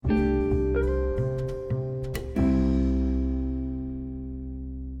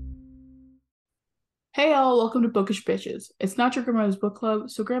Hey all, welcome to Bookish Bitches. It's not your grandma's book club,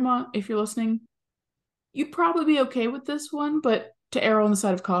 so grandma, if you're listening, you'd probably be okay with this one, but to err on the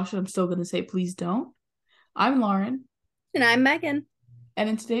side of caution, I'm still gonna say please don't. I'm Lauren, And I'm Megan. and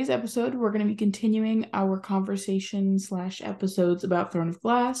in today's episode, we're gonna be continuing our conversation slash episodes about Throne of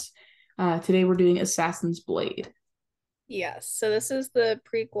Glass. Today we're doing Assassin's Blade. Yes. So this is the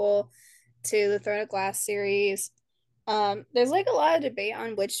prequel to the Throne of Glass series. There's like a lot of debate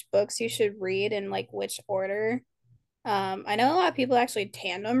on which books you should read and like which order. I know a lot of people actually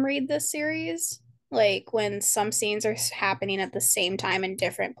tandem read this series, like when some scenes are happening at the same time in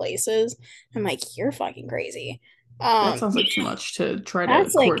different places. I'm like, you're fucking crazy. That Um, sounds like too much to try to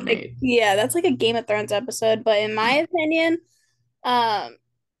that's like coordinate. yeah, that's like a Game of Thrones episode, but um,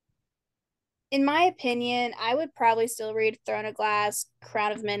 in my opinion, I would probably still read Throne of Glass,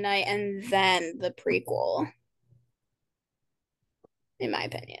 Crown of Midnight, and then the prequel, in my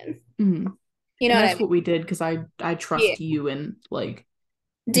opinion. Mhm. You know And what I that's mean? what we did because I Yeah. trust you and like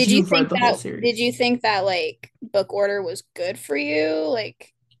Did you you've read think the whole that did series. you think that like book order was good for you?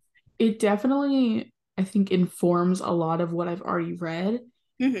 Like, It definitely, I think, informs a lot of what I've already read.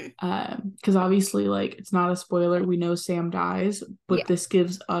 hmm. Because obviously, like, it's not a spoiler. We know Sam dies, Yeah. but this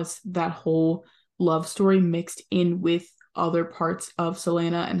gives us that whole love story mixed in with other parts of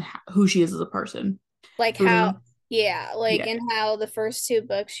Celeana and who she is as a person. Like So, how yeah, like yeah, in how the first two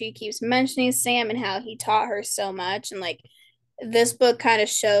books she keeps mentioning Sam and how he taught her so much and like this book kind of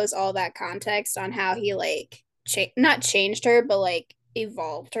shows all that context on how he like not changed her but like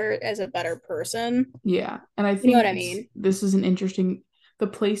evolved her as a better person. yeah. And I You know what think I mean? this is an interesting, the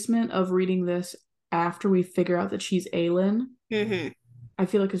placement of reading this after we figure out that she's Aelin. Mm-hmm. I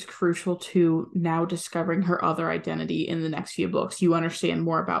feel like is crucial to now discovering her other identity in the next few books. You understand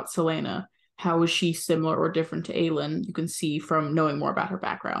more about Celeana. How is she similar or different to Aelin? You can see from knowing more about her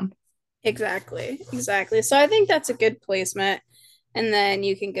background. Exactly. Exactly. So I think that's a good placement. And then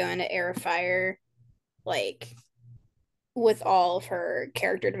you can go into Air of Fire, like with all of her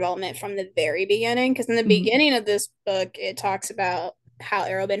character development from the very beginning. Because in the Mhm. beginning of this book, it talks about how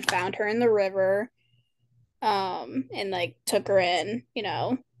Arobin found her in the river, and like took her in,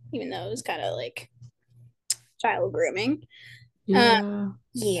 even though it was kind of like child grooming. Uh, Yeah.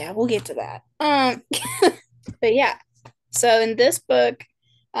 yeah, we'll get to that. But yeah, so in this book,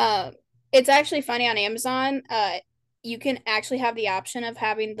 um, it's actually funny on Amazon. You can actually have the option of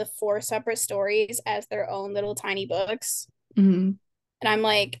having the four separate stories as their own little tiny books. Mhm. And I'm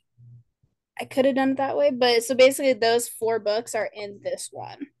like, I could have done it that way, but so basically those four books are in this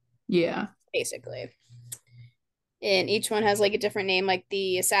one, Yeah. basically. And each one has like a different name, like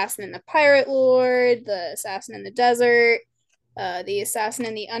the Assassin and the Pirate Lord, the Assassin in the Desert, the Assassin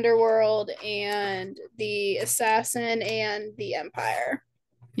in the Underworld, and the Assassin and the Empire.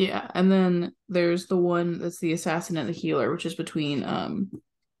 Yeah. And then there's the one that's the assassin and the healer, which is between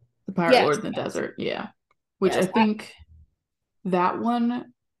the Pirate Yes, Lord and the yes, desert. Yeah. Which I yes. think that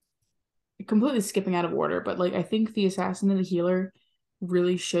one completely skipping out of order, but like I think the assassin and the healer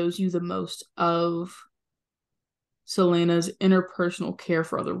really shows you the most of Celena's interpersonal care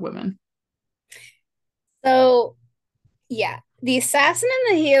for other women. So yeah, the Assassin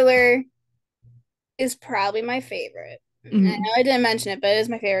and the Healer is probably my favorite. I Mhm. know I didn't mention it, but it is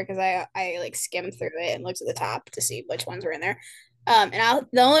my favorite because I like skimmed through it and looked at the top to see which ones were in there. And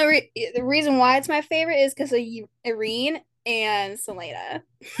the reason why it's my favorite is because of Yrene and Celeana.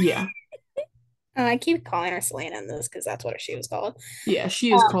 Yeah. I keep calling her Celeana in this because that's what she was called. Yeah,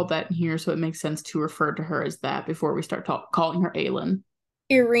 she is Um, called that in here, so it makes sense to refer to her as that before we start calling her Aelin.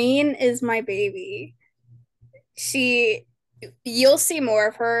 Yrene is my baby. She, you'll see more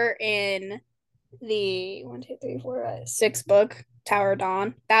of her in the one, two, three, four, six book Tower of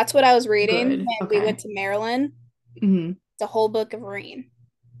Dawn. That's what I was reading Good. when we went Okay. to Maryland. Hmm. It's a whole book of Yrene.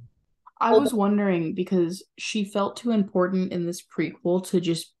 I Whole was book. wondering because she felt too important in this prequel to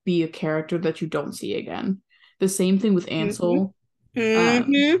just be a character that you don't see again. The same thing with Mm-hmm. Ansel, um,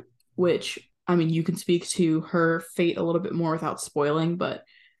 Mm-hmm. which I mean, you can speak to her fate a little bit more without spoiling, but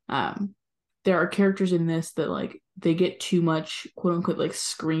um, there are characters in this that like they get too much quote unquote like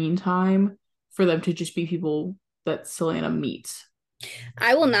screen time for them to just be people that Celeana meets.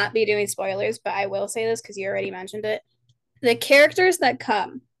 I will not be doing spoilers, but I will say this because you already mentioned it. The characters that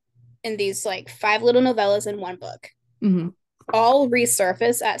come in these like five little novellas in one book Hmm. all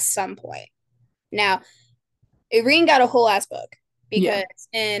resurface at some point. Now, Irene got a whole ass book Yeah. because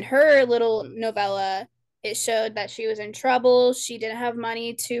in her little novella, it showed that she was in trouble. She didn't have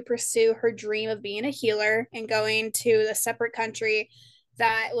money to pursue her dream of being a healer and going to a separate country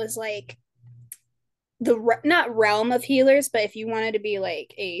that was like not realm of healers, but if you wanted to be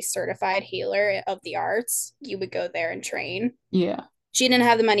like a certified healer of the arts, you would go there and train. Yeah. She didn't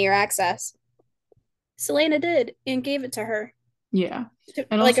have the money or access. Celeana did and gave it to her, Yeah. to,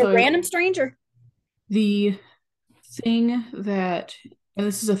 And like a also random stranger. the thing that, and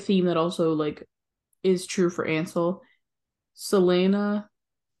this is a theme that also like is true for Ansel, Celeana,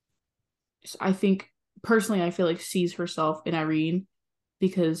 I think personally, I feel like sees herself in Yrene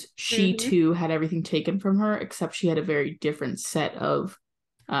because she Mm-hmm. too had everything taken from her, except she had a very different set of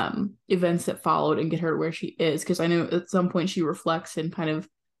events that followed and get her to where she is. Because I know at some point she reflects and kind of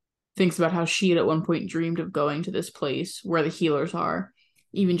thinks about how she had at one point dreamed of going to this place where the healers are,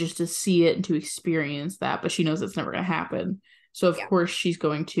 even just to see it and to experience that, but she knows it's never going to happen. So of Yeah. course she's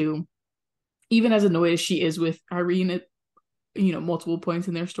going to, even as annoyed as she is with Yrene at multiple points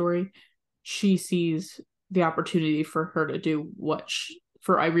in their story, she sees the opportunity for her to do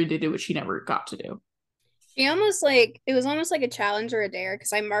for Yrene to do what she never got to do. She almost like it was almost like a challenge or a dare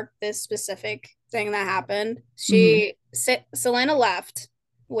because I marked this specific thing that happened. Mm-hmm. Celeana left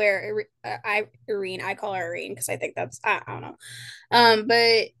where Yrene, I call her Yrene because I think that's I don't know.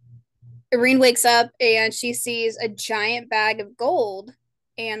 But Yrene wakes up and she sees a giant bag of gold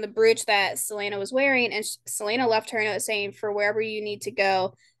and the brooch that Celeana was wearing, and Celeana left her a note saying, "For wherever you need to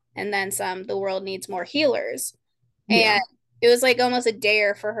go, and then some. The world needs more healers." And Yeah. it was like almost a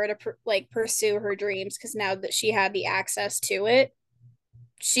dare for her to like pursue her dreams because now that she had the access to it,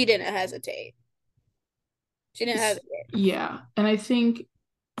 she didn't hesitate. She didn't hesitate. Yeah. And I think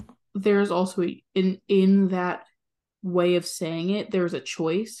there's also in that way of saying it, there's a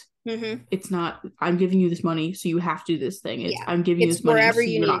choice. Mm-hmm. It's not I'm giving you this money, so you have to do this thing. It's Yeah, I'm giving you it's this money wherever so you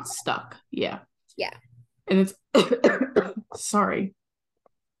you're need. not stuck. Yeah. Yeah. And it's sorry.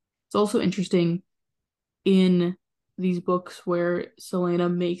 It's also interesting in these books where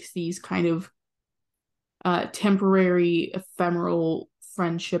Celeana makes these kind of temporary, ephemeral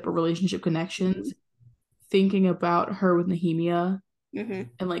friendship or relationship connections, thinking about her with Nehemia Mm-hmm.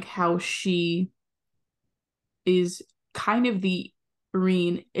 and like how she is kind of the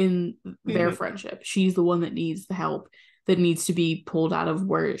Yrene in their Mm-hmm. friendship. She's the one that needs the help, that needs to be pulled out of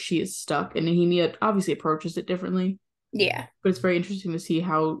where she is stuck. And Nehemia obviously approaches it differently, Yeah. but it's very interesting to see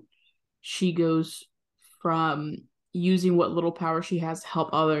how she goes from using what little power she has to help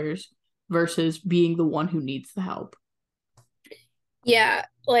others versus being the one who needs the help. Yeah.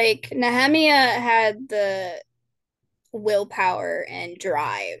 Like Nehemia had the willpower and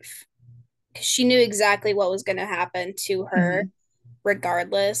drive because she knew exactly what was going to happen to her Mm-hmm.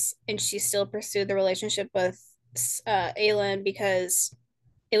 regardless, and she still pursued the relationship with Aelin because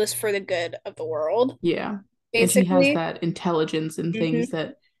it was for the good of the world, Yeah. And she has basically. that intelligence and things Mm-hmm.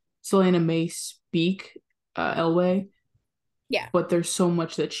 that Celeana may speak Elway, Yeah. but there's so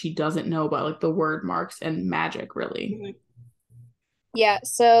much that she doesn't know about like the word marks and magic really. Mm-hmm. Yeah,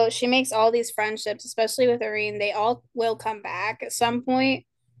 so she makes all these friendships, especially with Yrene. They all will come back at some point.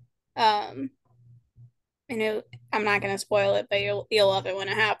 Um, I know I'm not gonna spoil it, but you'll love it when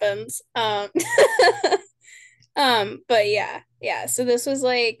it happens. But yeah, yeah. So this was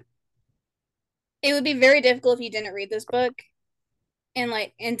like it would be very difficult if you didn't read this book and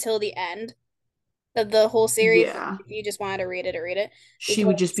like until the end of the whole series. Yeah. If you just wanted to read it She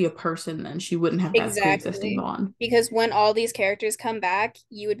would just because be a person then. She wouldn't have that pre-existing exactly bond. because when all these characters come back,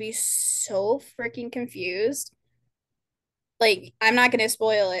 you would be so freaking confused. Like I'm not gonna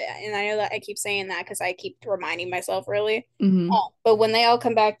spoil it, and I know that I keep saying that because I keep reminding myself really. Mm-hmm. But when they all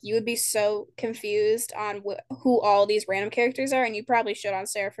come back, you would be so confused on who all these random characters are, and you probably should on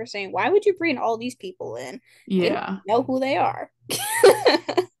Sarah for saying, "Why would you bring all these people in? We don't Yeah. know who they are."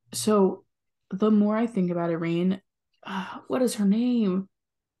 So the more I think about Irene, what is her name?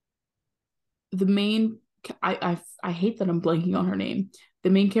 The main I hate that I'm blanking on her name. The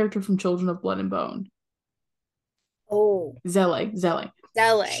main character from Children of Blood and Bone. Oh, Zele.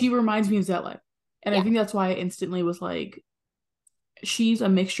 She Dele. reminds me of Zele. And I Yeah, think that's why I instantly was like, she's a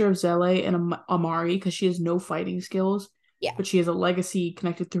mixture of Zele and Amari because she has no fighting skills, yeah, but she has a legacy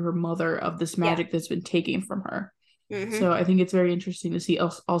connected through her mother of this yeah. magic that's been taken from her. Mm-hmm. So I think it's very interesting to see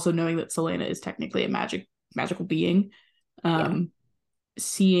also knowing that Celeana is technically a magical being, Yeah, um,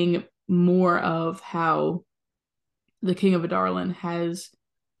 seeing more of how the King of Adarlan has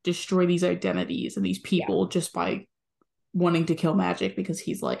destroyed these identities and these yeah, people just by wanting to kill magic because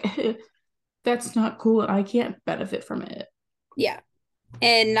he's like, that's not cool and I can't benefit from it. yeah.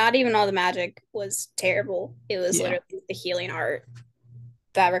 And not even all the magic was terrible. It was Yeah. literally the healing art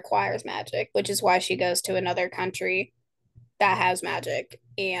that requires magic, which is why she goes to another country that has magic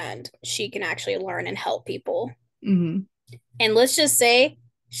and she can actually learn and help people. Mm-hmm. And let's just say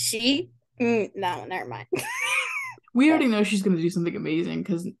she No, never mind. We already know she's going to do something amazing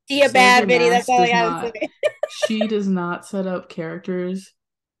because She a Sarah J. bad bitty. That's Maas all I does gotta not, say. she does not set up characters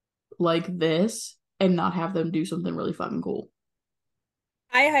like this and not have them do something really fucking cool.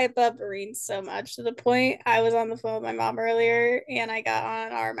 I hype up Yrene so much to the point I was on the phone with my mom earlier and I got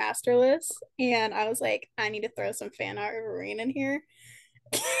on our master list and I was like, I need to throw some fan art of Yrene in here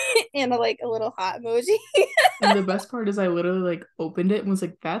and a little hot emoji. And the best part is I literally like opened it and was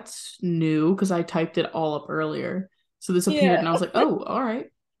like, that's new because I typed it all up earlier. So this appeared Yeah. and I was like, oh, all right.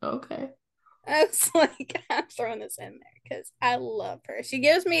 Okay. I was like, I'm throwing this in there because I love her. She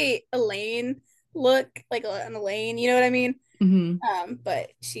gives me Elaine look, like an Elaine, you know what I mean? Hmm. But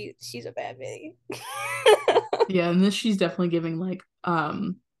she's a bad bitty. Yeah, and this she's definitely giving like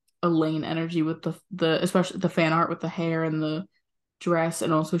Elaine energy with the especially the fan art with the hair and the dress,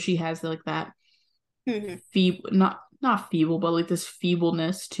 and also she has like that Mhm. feeble not feeble, but like this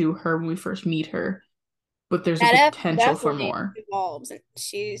feebleness to her when we first meet her. But there's a That potential for definitely more. evolves, and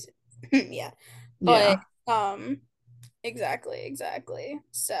she's yeah. But Yeah. exactly.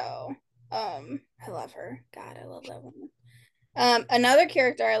 So I love her. God, I love that woman. Another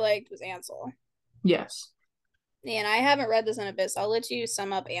character I liked was Ansel. Yes. And I haven't read this in a bit, so I'll let you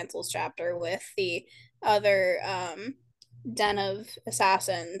sum up Ansel's chapter with the other den of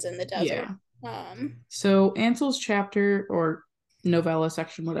assassins in the desert. Yeah. Um, So Ansel's chapter or novella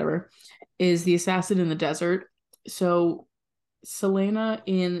section, whatever, is the assassin in the desert. So Celeana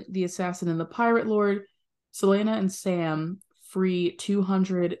in The Assassin and the Pirate Lord, Celeana and Sam free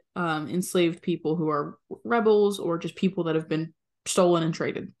 200 enslaved people who are rebels or just people that have been stolen and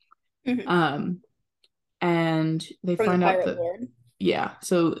traded. mhm. Um, and they From the find out Pirate that, Lord. yeah,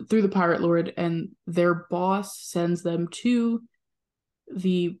 so through the Pirate Lord, and their boss sends them to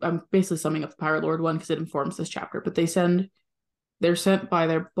I'm basically summing up the Pirate Lord one because it informs this chapter, but they're sent by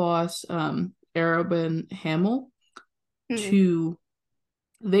their boss, Arabin Hamel, Mhm. to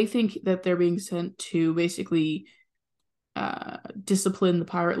they think that they're being sent to basically discipline the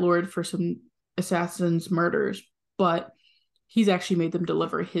pirate lord for some assassins' murders, but he's actually made them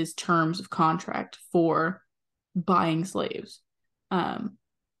deliver his terms of contract for buying slaves. Um,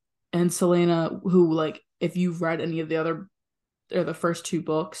 and Celeana, who like if you've read any of the other or the first two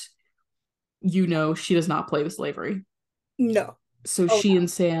books, you know she does not play with slavery. No. So Oh she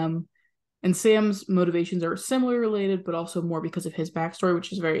no. and Sam's motivations are similarly related, but also more because of his backstory,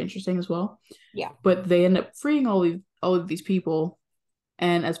 which is very interesting as well. Yeah. But they end up freeing all of these people,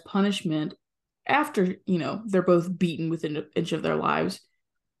 and as punishment, after they're both beaten within an inch of their lives,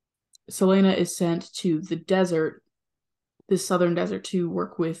 Celeana is sent to the desert, the southern desert, to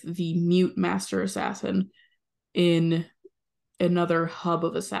work with the mute master assassin in another hub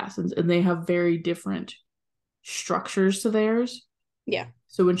of assassins, and they have very different structures to theirs. Yeah.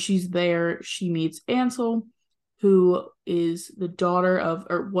 So when she's there, she meets Ansel, who is the daughter of,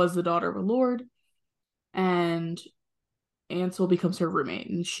 or was the daughter of a lord, and Ansel becomes her roommate.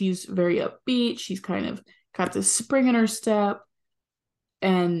 And she's very upbeat. She's kind of got this spring in her step.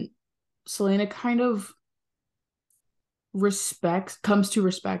 And Celeana kind of comes to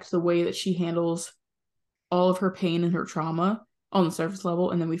respect the way that she handles all of her pain and her trauma on the surface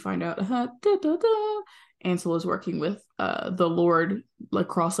level. And then we find out, Ansel is working with the Lord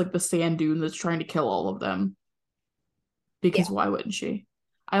across like the sand dune that's trying to kill all of them. Yeah. Because why wouldn't she?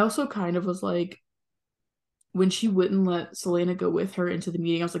 I also kind of was like, when she wouldn't let Celeana go with her into the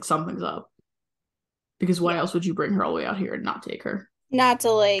meeting, I was like, something's up. Because why Yeah. else would you bring her all the way out here and not take her? Not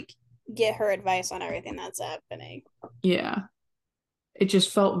to get her advice on everything that's happening. Yeah. It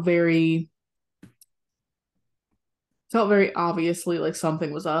just felt very obviously like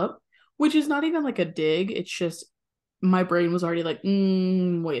something was up, which is not even like a dig. It's just my brain was already like,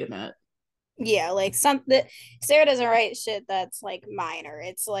 wait a minute. Yeah, like something Sarah doesn't write shit that's like minor.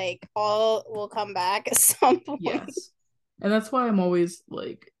 It's like all will come back at some point. Yes. And that's why I'm always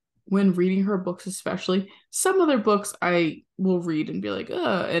like, when reading her books, especially, some other books I will read and be like,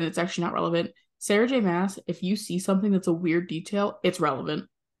 and it's actually not relevant. Sarah J. Maas, if you see something that's a weird detail, it's relevant.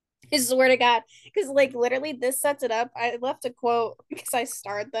 I swear to God. Because literally this sets it up. I left a quote because I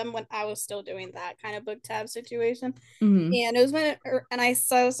starred them when I was still doing that kind of book tab situation. Mm-hmm. And it was and I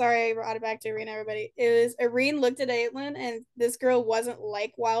so sorry I brought it back to Yrene, everybody. It was Yrene looked at Aitlin, and this girl wasn't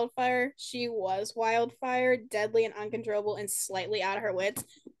like wildfire. She was wildfire, deadly and uncontrollable, and slightly out of her wits.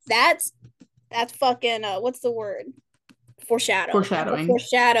 That's that's fucking what's the word? Foreshadow. That's a Foreshadowing.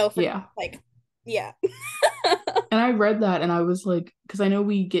 foreshadow for Yeah. yeah. And I read that and I was like, because I know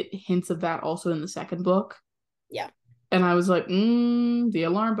we get hints of that also in the second book. Yeah. And I was like, the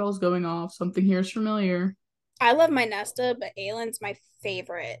alarm bell's going off. Something here is familiar. I love my Nesta, but Aylin's my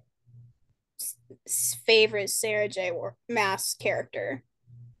favorite favorite Sarah J. Maas character.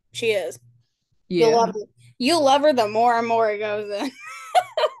 She is. You'll love Yeah. her. You'll love her the more and more it goes in.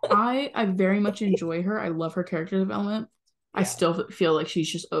 I very much enjoy her. I love her character development. I Yeah. still feel like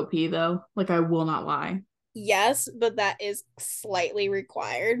she's just OP though. Like I will not lie. Yes, but that is slightly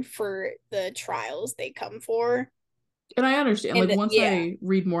required for the trials they come for. And I understand. Like once Yeah, I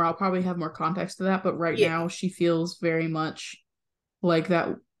read more, I'll probably have more context to that. But right yeah, now, she feels very much like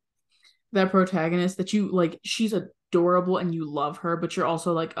that protagonist that you like. She's adorable and you love her, but you're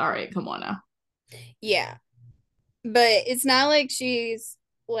also like, all right, come on now. yeah. But it's not like she's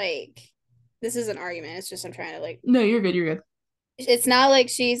like, this is an argument. It's just I'm trying to like, No, you're good. You're good. it's not like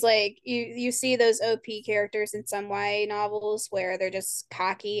she's like you see those OP characters in some YA novels where they're just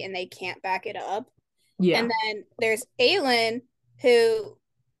cocky and they can't back it up. And Yeah. then there's Aelin who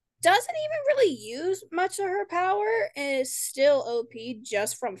doesn't even really use much of her power and is still OP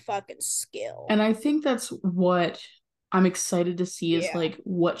just from fucking skill. And I think that's what I'm excited to see is Yeah. like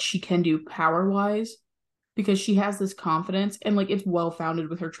what she can do power wise because she has this confidence and like it's well founded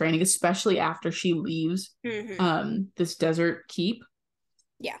with her training, especially after she leaves Mm-hmm. this desert keep.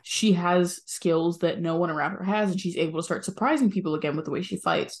 Yeah. She has skills that no one around her has, and she's able to start surprising people again with the way she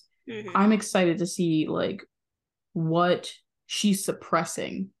fights. Mm-hmm. I'm excited to see like what she's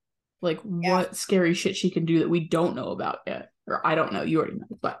suppressing, like Yeah. what scary shit she can do that we don't know about yet. Or I don't know, you already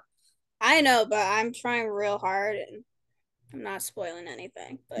know, but I know, but I'm trying real hard and I'm not spoiling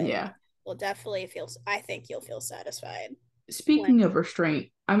anything, but yeah. we'll definitely feel, I think you'll feel satisfied when. Speaking of restraint,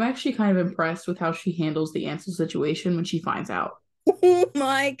 I'm actually kind of impressed with how she handles the Ansel situation when she finds out. Oh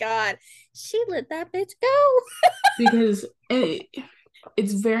my God. She let that bitch go. Because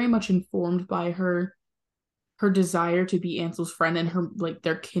it's very much informed by her desire to be Ansel's friend and her like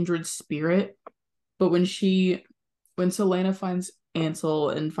their kindred spirit. But when Celeana finds Ansel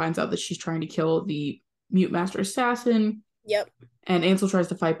and finds out that she's trying to kill the mute master assassin, Yep. and Ansel tries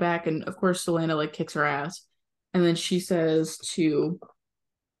to fight back, and of course Celeana like kicks her ass. And then she says to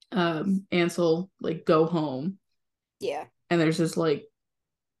Ansel, like, go home. Yeah. And there's this like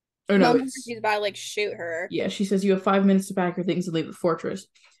oh no, Moment where it's she's about to like shoot her. yeah, she says you have 5 minutes to pack your things and leave the fortress.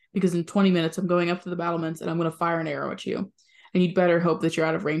 Because in 20 minutes I'm going up to the battlements and I'm gonna fire an arrow at you. And you'd better hope that you're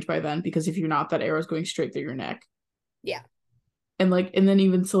out of range by then, because if you're not, that arrow's going straight through your neck. Yeah. And then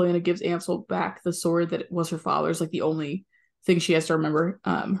even Celeana gives Ansel back the sword that was her father's, like the only thing she has to remember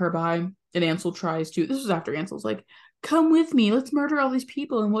her by. And Ansel tries to, this was after Ansel's like, come with me, let's murder all these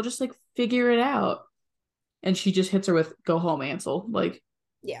people and we'll just like figure it out. And she just hits her with, go home, Ansel. Like,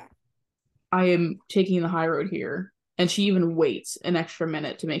 Yeah. I am taking the high road here. And she even waits an extra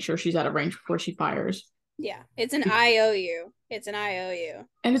minute to make sure she's out of range before she fires. Yeah. It's an IOU. It's an IOU.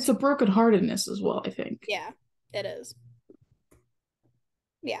 And it's a brokenheartedness as well, I think. Yeah, it is.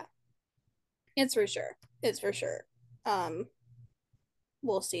 Yeah. It's for sure. It's for sure. Um,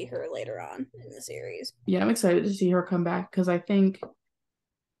 we'll see her later on in the series. Yeah, I'm excited to see her come back because I think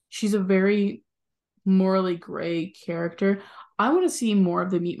she's a very morally gray character. I want to see more of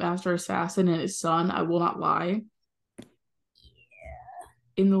the Meat Master Assassin and his son. I will not lie.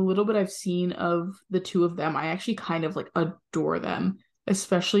 In the little bit I've seen of the two of them, I actually kind of like adore them,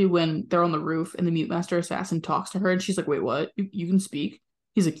 especially when they're on the roof and the Mute Master Assassin talks to her and she's like, wait, what? You can speak?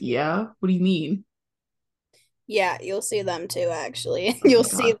 He's like, yeah. What do you mean? Yeah, you'll see them too, actually. Oh You'll my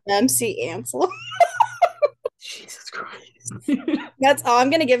see God. them see Ansel. Jesus Christ. That's all I'm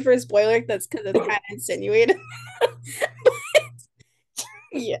gonna give for a spoiler. That's because it's kind of insinuated.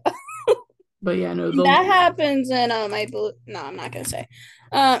 Yeah, But yeah, no, that they'll, happens in no, I'm not gonna say.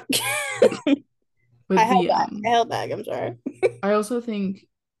 Um, I but held back. I held back. I'm sorry. I also think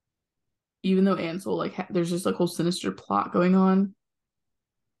even though Ansel like there's just like whole sinister plot going on,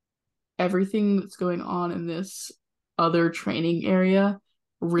 everything that's going on in this other training area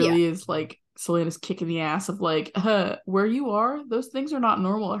Yeah. really is like Celena's kicking the ass of like, where you are, those things are not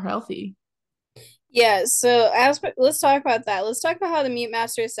normal or healthy. Yeah, so as let's talk about that. Let's talk about how the Mute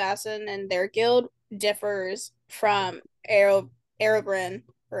Master Assassin and their guild differs from Erebrin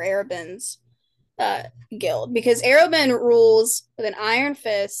or Erebin's uh guild, because Erebin rules with an iron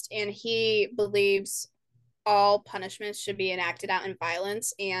fist and he believes all punishments should be enacted out in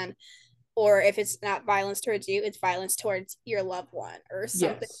violence, and or if it's not violence towards you, it's violence towards your loved one or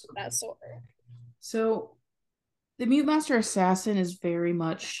something Yes. of that sort. So the Mute Master Assassin is very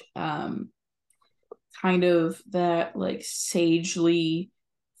much kind of that like sagely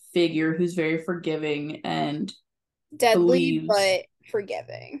figure who's very forgiving and Deadly believes but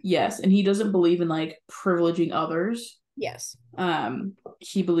forgiving. yes, and he doesn't believe in like privileging others. Yes.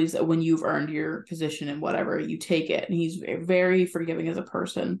 He believes that when you've earned your position and whatever, you take it, and he's very forgiving as a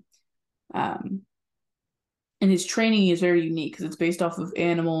person. Um, and his training is very unique because it's based off of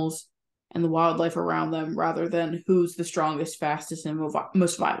animals and the wildlife around them rather than who's the strongest, fastest, and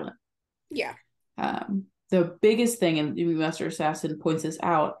most violent. Yeah. The biggest thing, and the Master Assassin points this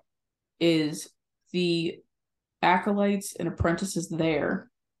out, is the acolytes and apprentices there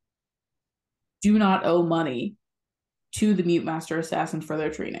do not owe money to the Mute Master Assassin for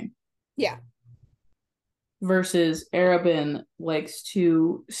their training. Yeah. Versus Arabin likes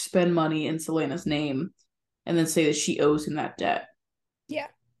to spend money in Celeana's name and then say that she owes him that debt. Yeah.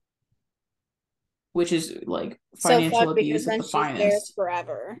 Which is like So financial fuck, because abuse at then the she's there finest.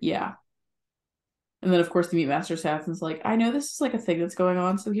 forever. Yeah. And then, of course, the Mute Master Assassin's like, I know this is like a thing that's going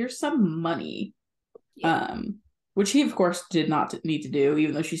on, so here's some money. Yeah. Which he, of course, did not need to do,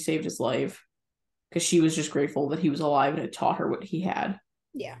 even though she saved his life, because she was just grateful that he was alive and had taught her what he had.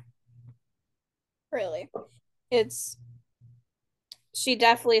 Yeah. Really. It's she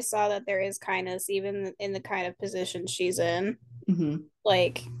definitely saw that there is kindness even in the kind of position she's in. Mm-hmm.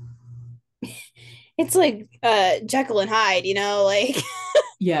 Like it's like Jekyll and Hyde, you know, like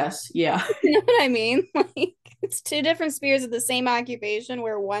Yes, yeah. you know what I mean? Like it's two different spheres of the same occupation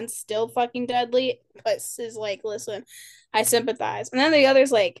where one's still fucking deadly, but is like, listen, I sympathize. And then the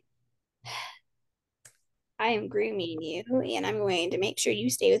other's like, I am grooming you and I'm going to make sure you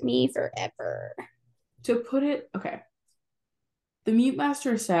stay with me forever. To put it, okay. The Mute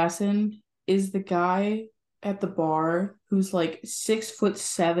Master Assassin is the guy at the bar who's like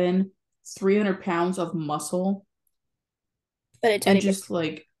 6'7", 300 pounds of muscle, But a and teddy bear. just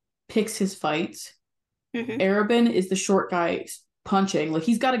like picks his fights. Mm-hmm. Arabin is the short guy punching. Like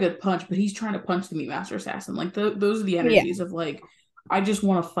he's got a good punch, but he's trying to punch the Meat Master Assassin. Like those are the Yeah. energies of like, I just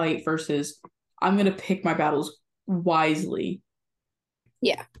want to fight versus I'm gonna pick my battles wisely.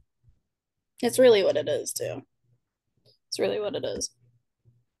 Yeah. It's really what it is too. It's really what it is.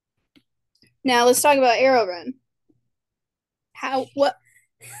 Now let's talk about Arrowrun. How what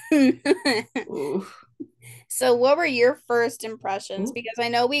Oof. So what were your first impressions? Oof. Because I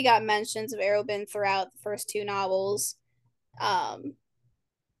know we got mentions of Arrowbin throughout the first two novels. Um,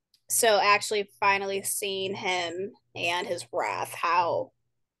 so actually finally seeing him and his wrath, how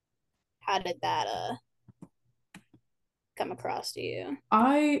did that come across to you?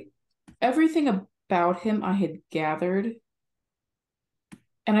 I everything about him I had gathered,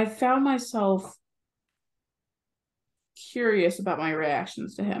 and I found myself curious about my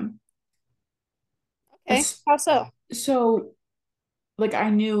reactions to him. Okay, how so? So, like, I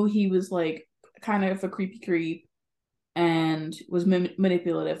knew he was like kind of a creepy creep and was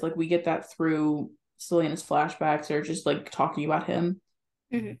manipulative. Like, we get that through Celena's flashbacks or just like talking about him.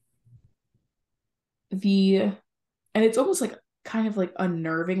 Mm-hmm. The and it's almost like kind of like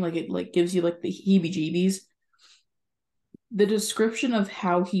unnerving. Like it like gives you like the heebie-jeebies. The description of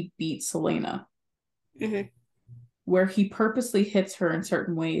how he beat Celeana, Mm-hmm. where he purposely hits her in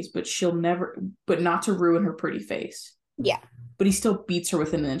certain ways, but she'll never, but not to ruin her pretty face. Yeah, But he still beats her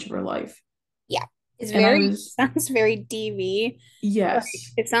within an inch of her life. yeah. It's And I very was, sounds very DV. Like yes,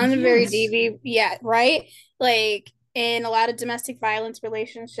 it sounded very yes. DV. Yeah, right? Like in a lot of domestic violence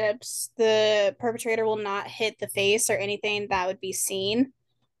relationships, the perpetrator will not hit the face or anything that would be seen.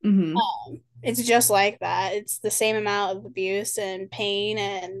 Mm-hmm. It's just like that. It's the same amount of abuse and pain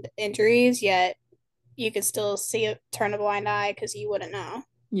and injuries, yet you could still see it turn a blind eye because you wouldn't know.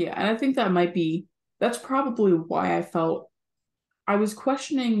 Yeah, and I think that's probably why I was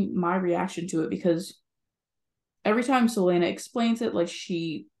questioning my reaction to it because every time Celeana explains it, like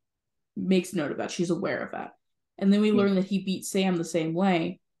she makes note of that, she's aware of that. And then we learn that he beat Sam the same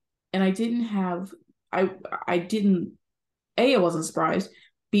way. And I I didn't A, I wasn't surprised.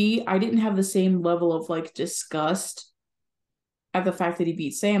 B, I didn't have the same level of like disgust at the fact that he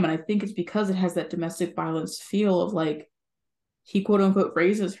beat Sam. And I think it's because it has that domestic violence feel of like he quote unquote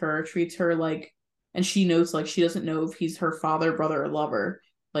raises her, treats her like, and she knows like she doesn't know if he's her father, brother, or lover,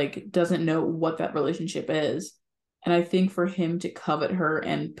 like doesn't know what that relationship is. And I think for him to covet her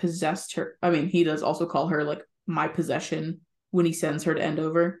and possess her, I mean, he does also call her like my possession when he sends her to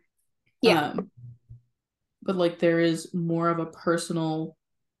Endover. Yeah. Um, but like there is more of a personal,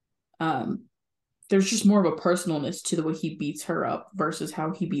 um, there's just more of a personalness to the way he beats her up versus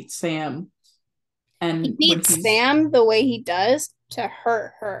how he beats Sam. He And when beats he's, Sam the way he does to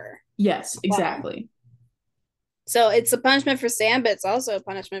hurt her. yes, Wow. exactly. So it's a punishment for Sam, but it's also a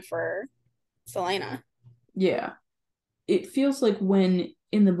punishment for Celeana. Yeah. It feels like when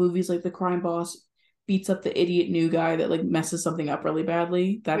in the movies, like the crime boss beats up the idiot new guy that like messes something up really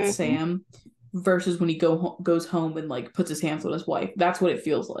badly. That's Mm-hmm. Sam. Versus when he goes home and like puts his hands on his wife. That's what it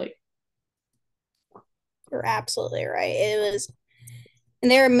feels like. You're absolutely right. It was And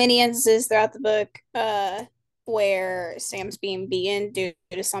there are many instances throughout the book where Sam's being beaten due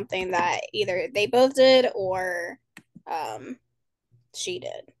to something that either they both did or um, she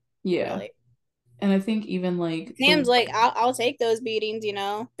did. Yeah. Really, And I think even like Sam's the like, I'll take those beatings, you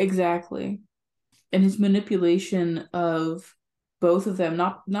know. exactly. And his manipulation of both of them,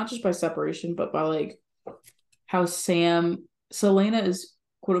 not just by separation, but by like how Celeana is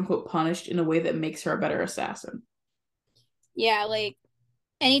quote unquote punished in a way that makes her a better assassin. Yeah, like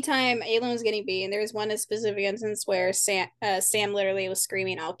anytime Aelin was getting beaten, there was one specific instance where Sam literally was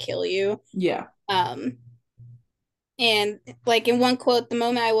screaming, "I'll kill you." Yeah. Um, and like in one quote, the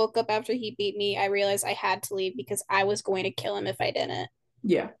moment I woke up after he beat me, I realized I had to leave because I was going to kill him if I didn't.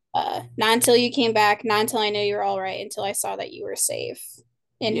 Yeah. Not until you came back, not until I knew you were all right, until I saw that you were safe,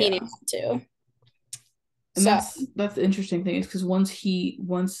 and he knew Yeah. that too. And So that's the interesting thing is because once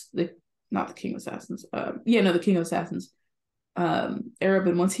the not the King of Assassins, yeah, no, the King of Assassins,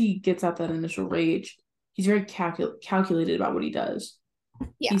 Arabin, once he gets out that initial rage, he's very calculated about what he does. He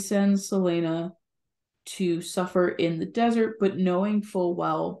yeah, sends Celeana to suffer in the desert, but knowing full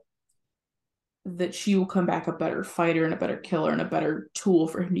well that she will come back a better fighter and a better killer and a better tool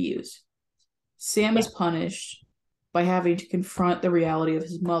for him to use. Sam yeah, is punished by having to confront the reality of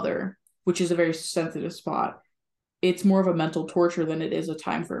his mother, which is a very sensitive spot. It's more of a mental torture than it is a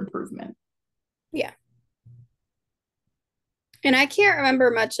time for improvement. yeah. And I can't remember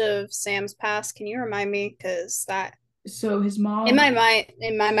much of Sam's past. Can you remind me? Because that So his in my mom, mind,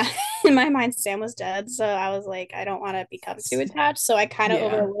 in my mind, in my mind, Sam was dead. So I was like, I don't want to become too attached. So I kind of yeah.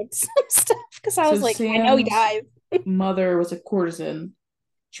 overlooked some stuff because I So was like, I know he Sam's died. mother was a courtesan.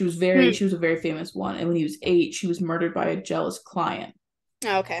 Hmm. She was a very famous one. And when he was 8, she was murdered by a jealous client.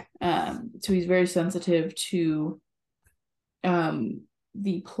 Oh, okay. So he's very sensitive to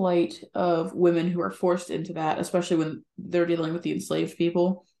the plight of women who are forced into that, especially when they're dealing with the enslaved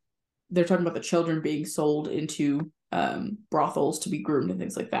people. They're talking about the children being sold into brothels to be groomed and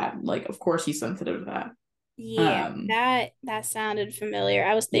things like that. Like, of course, he's sensitive to that. Yeah, Um, that sounded familiar.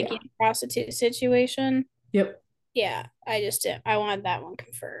 I was thinking yeah, prostitute situation. yep, Yeah, I just didn't. I wanted that one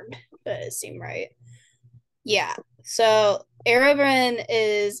confirmed, but it seemed right. Yeah. So Yrene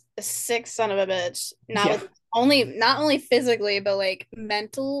is a sick son of a bitch. Not yeah, with not only physically, but like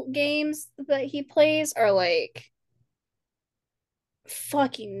mental games that he plays are like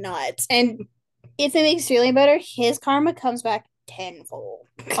fucking nuts. And if it makes you feel any better, his karma comes back tenfold.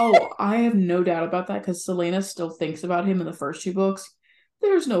 Oh, I have no doubt about that because Celeana still thinks about him in the first 2 books.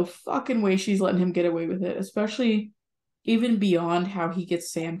 There's no fucking way she's letting him get away with it, especially even beyond how he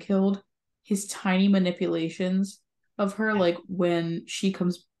gets Sam killed. His tiny manipulations of her, like when she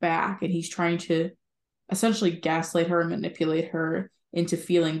comes back and he's trying to essentially gaslight her and manipulate her into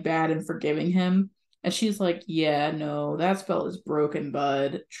feeling bad and forgiving him. And she's like, yeah, no, that spell is broken,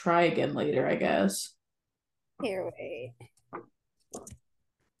 bud. Try again later, I guess. Here, wait.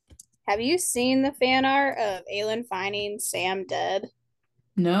 Have you seen the fan art of Aelin finding Sam dead?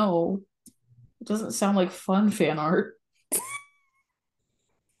 No, it doesn't sound like fun fan art.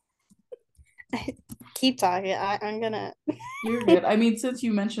 Keep talking. I'm gonna. You're good. I mean, since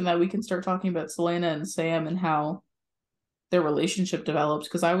you mentioned that, we can start talking about Celeana and Sam and how their relationship develops.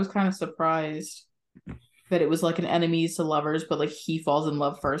 Because I was kind of surprised that it was like an enemies to lovers, but like he falls in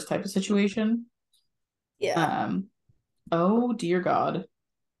love first type of situation. Yeah, Um, oh dear God.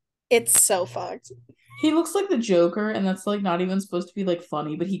 it's so fucked. He looks like the Joker, and that's like not even supposed to be like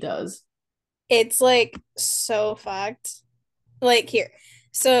funny, but he does. It's like so fucked. Like here.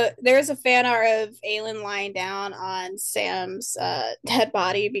 So there's a fan art of Aelin lying down on Sam's dead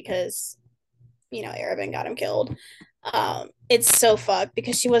body because Arabin got him killed. It's so fucked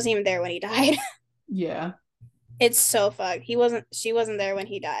because she wasn't even there when he died. Yeah. It's so fucked. She wasn't there when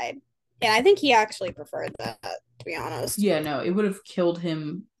he died. And I think he actually preferred that, to be honest. Yeah, no, it would have killed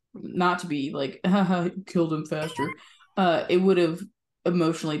him not to be like killed him faster. It would have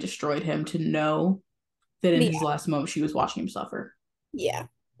emotionally destroyed him to know that in his Yeah, last moment she was watching him suffer. yeah.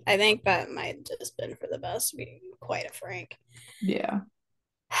 I think that might have just been for the best, to be quite frank. Yeah.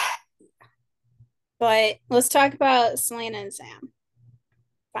 But let's talk about Selena and Sam,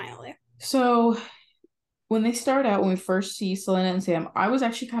 finally. So when they start out, when we first see Selena and Sam, I was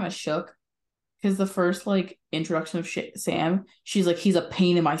actually kind of shook because the first like introduction of Sam, she's like, he's a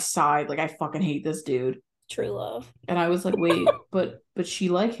pain in my side. Like I fucking hate this dude. True love. And I was like, wait, but she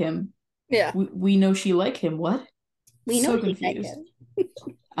like him. Yeah. We know she like him. What? We know So she liked confused. him.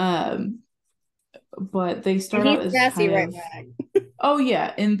 Um, but they And start he's out as sassy kind right of back. oh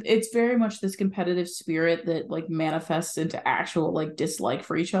yeah, and it's very much this competitive spirit that like manifests into actual like dislike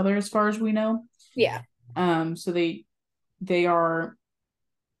for each other as far as we know. Yeah. So they are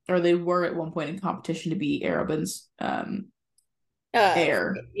or they were at one point in competition to be Arabin's Uh,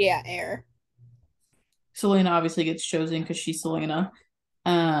 heir. yeah, air. Celeana obviously gets chosen because she's Celeana.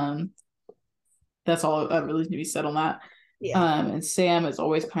 Um, that's all that really needs to be said on that. Yeah, And Sam is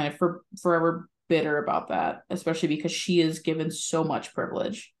always kind of forever bitter about that, especially because she is given so much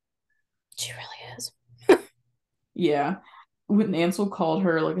privilege. she really is. Yeah. When Ansel called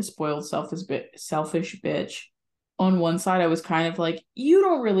her like a spoiled, selfish bitch, on one side I was kind of like, you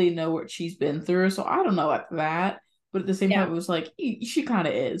don't really know what she's been through, so I don't know like that. But at the same time, Yeah, it was like she kind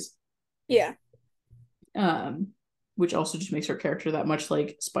of is. yeah. Um, which also just makes her character that much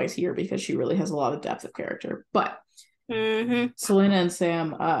like spicier because she really has a lot of depth of character. But Mm-hmm. Selena and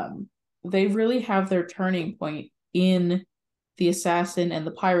Sam, they really have their turning point in the assassin and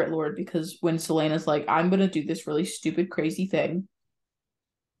the pirate lord because when Selena's like, I'm gonna do this really stupid, crazy thing,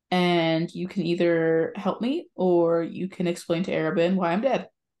 and you can either help me or you can explain to Arabin why I'm dead.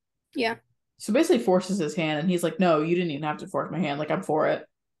 Yeah, So basically forces his hand, and he's like, no, you didn't even have to force my hand. Like, I'm for it.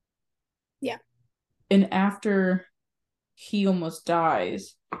 yeah, And after he almost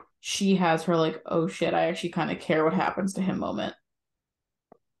dies, she has her like, oh shit, I actually kind of care what happens to him moment.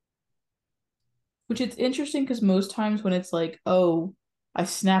 Which it's interesting because most times when it's like, oh, I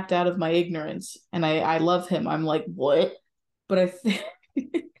snapped out of my ignorance and I love him, I'm like, what? But I think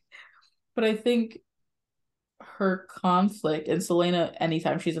but I think her conflict and Celeana,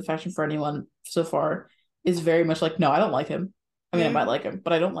 anytime she's affection for anyone so far, is very much like, no, I don't like him. I mean, I might mm-hmm. like him,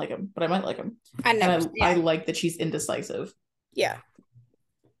 but I don't like him, but I might like him. I never. And I Yeah, like that she's indecisive. yeah.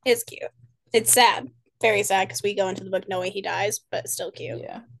 It's cute. It's sad, very sad because we go into the book knowing he dies, but still cute.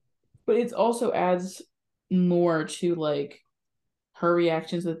 Yeah. But it also adds more to like her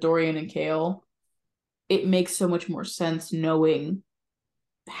reactions with Dorian and Kale. It makes so much more sense knowing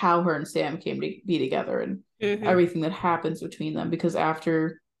how her and Sam came to be together and Mm-hmm. everything that happens between them. Because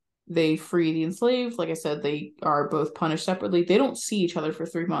after they free the enslaved, like I said, they are both punished separately. They don't see each other for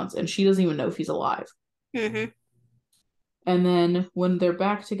 3 months, and she doesn't even know if he's alive. Mm-hmm. And then when they're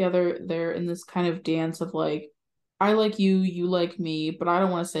back together, they're in this kind of dance of like, I like you, you like me, but I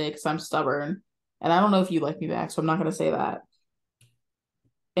don't want to say it because I'm stubborn. And I don't know if you like me back, so I'm not going to say that.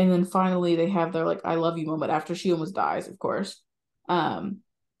 And then finally, they have their like, I love you moment after she almost dies, of course. Um,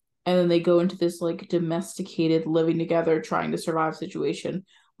 and then they go into this like domesticated living together trying to survive situation,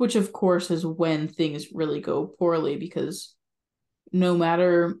 which of course is when things really go poorly because no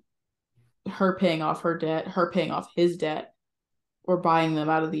matter her paying off her debt, her paying off his debt, or buying them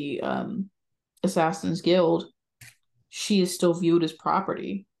out of the Assassin's Guild, she is still viewed as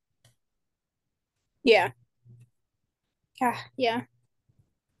property. Yeah. Yeah.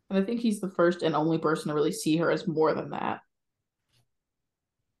 And I think he's the first and only person to really see her as more than that.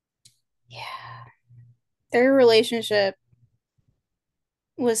 Yeah. Their relationship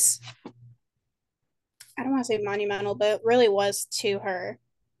was, I don't want to say monumental, but it really was to her.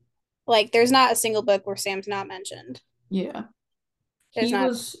 Like, there's not a single book where Sam's not mentioned. Yeah. There's He not.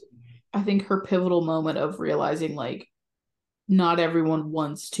 was, I think, her pivotal moment of realizing like not everyone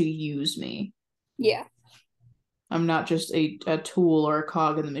wants to use me. Yeah. I'm not just a tool or a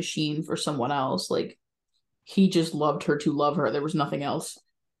cog in the machine for someone else. Like he just loved her to love her. There was nothing else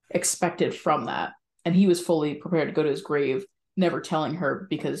expected from that. And he was fully prepared to go to his grave, never telling her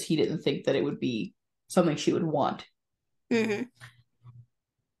because he didn't think that it would be something she would want. Mm-hmm.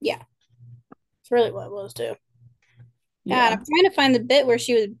 Yeah. It's really what it was, too. God, I'm Yeah. trying to find the bit where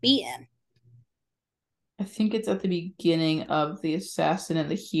she was beaten. I think it's at the beginning of the assassin and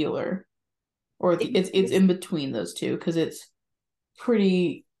the healer. Or Did it's in between those two because it's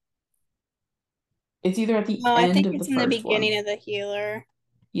pretty it's either at the Oh, I end think of the it's in the first one. beginning of the healer.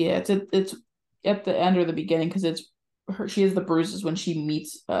 Yeah, it's at the end or the beginning because it's her she has the bruises when she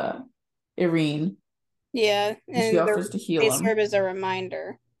meets Yrene Yeah, and she and offers to they heal him. serve as a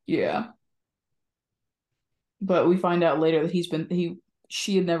reminder. Yeah. But we find out later that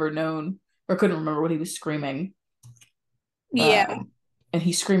she had never known or couldn't remember what he was screaming. Yeah, Um and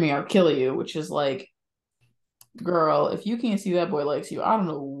he's screaming, I'll kill you, which is like, girl, if you can't see that boy likes you, I don't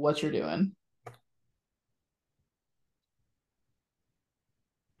know what you're doing.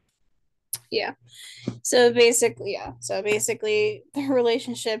 yeah. So basically, the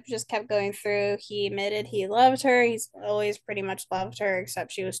relationship just kept going through. He admitted he loved her. He's always pretty much loved her,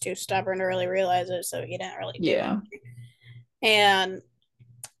 except she was too stubborn to really realize it, so he didn't really do Yeah. it. And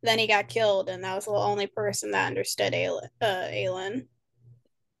then he got killed, and that was the only person that understood Aelin. And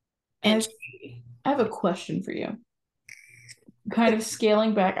And she, I have a question for you. Kind of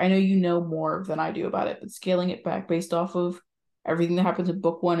scaling back, I know you know more than I do about it, but scaling it back based off of everything that happens in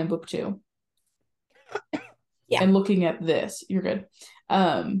book one and book two. Yeah. and looking at this, you're good.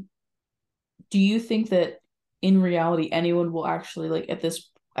 Um, do you think that in reality anyone will actually like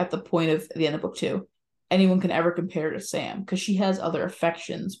at the point of the end of book two, anyone can ever compare to Sam? Because she has other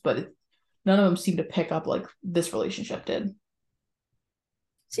affections, but none of them seem to pick up like this relationship did.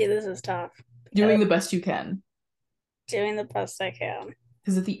 See, this is tough because Doing the best you can. doing the best I can.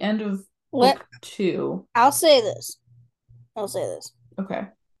 Because at the end of Let book two, I'll say this. I'll say this. okay.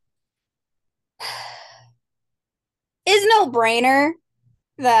 It's no brainer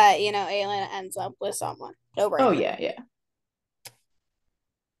that, Aelin ends up with someone. No Oh brainer. yeah, yeah.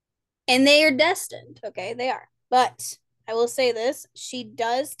 And they are destined. Okay, they are. But I will say this, she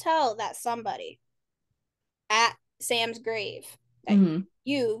does tell that somebody at Sam's grave that Mm-hmm.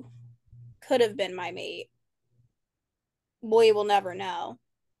 you could have been my mate. We will never know,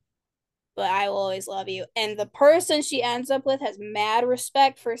 but I will always love you. And the person she ends up with has mad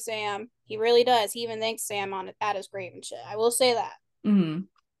respect for Sam. He really does. He even thanks Sam on at his grave and shit. I will say that. Mm-hmm.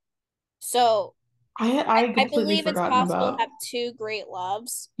 So I I completely believe it's forgotten possible to about. have two great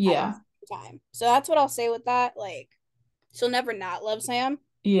loves at the Yeah, same time. So that's what I'll say with that. Like, she'll never not love Sam.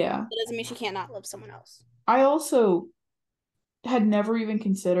 yeah. It doesn't mean she can't not love someone else. I also had never even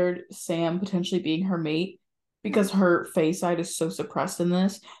considered Sam potentially being her mate Mm-hmm. because her face side is so suppressed in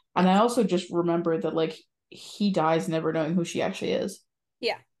this. And I Yes. also just remembered that like he dies never knowing who she actually is.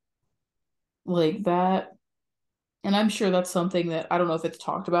 Yeah. Like that. And I'm sure that's something that I don't know if it's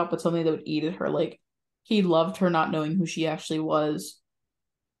talked about, but something that would eat at her. Like he loved her not knowing who she actually was.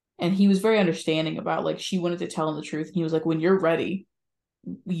 And he was very understanding about like she wanted to tell him the truth. And he was like, when you're ready,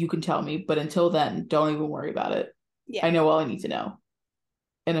 you can tell me. But until then, don't even worry about it. Yeah. I know all I need to know.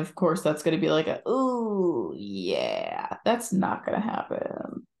 And of course, that's going to be like ooh, yeah, that's not going to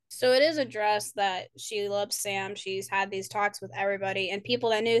happen. So it is addressed that she loves Sam. She's had these talks with everybody, and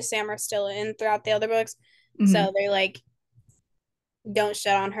people that knew Sam are still in throughout the other books. So Mm-hmm. they like don't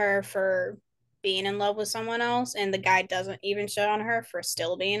shut on her for being in love with someone else, and the guy doesn't even shut on her for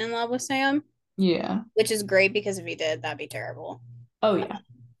still being in love with Sam, Yeah. which is great because if he did, that'd be terrible. Oh, yeah.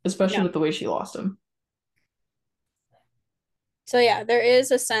 Especially No. with the way she lost him. So yeah, there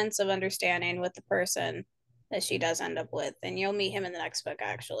is a sense of understanding with the person that she does end up with, and you'll meet him in the next book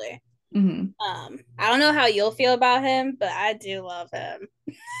actually. Mm-hmm. I don't know how you'll feel about him, but I do love him.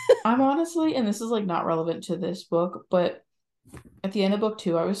 I'm honestly, and this is like not relevant to this book, but at the end of book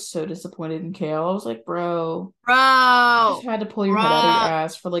two, I was so disappointed in Kale. I was like, bro, you just Bro, had to pull your head out of your bro,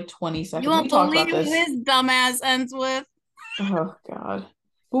 ass for like 20 you seconds. We won't talked believe about who this. his dumbass ends with. Oh, God.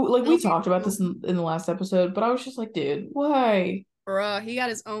 But, like, we You'll be talked about this in the last episode, but I was just like, dude, why? bro, he got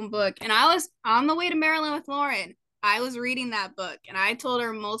his own book. And I was on the way to Maryland with Lauren. I was reading that book and I told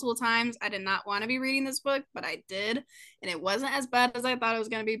her multiple times I did not want to be reading this book, but I did. And it wasn't as bad as I thought it was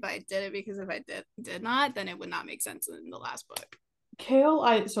going to be, but I did it because if I did not, then it would not make sense in the last book. Kale,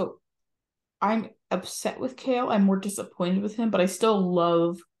 I'm upset with Kale. I'm more disappointed with him, but I still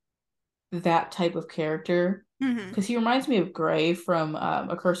love that type of character Mm-hmm. because he reminds me of Gray from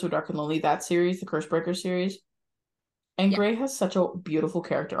A Curse of Dark and Lonely, that series, the Cursebreaker series. And Yeah. Gray has such a beautiful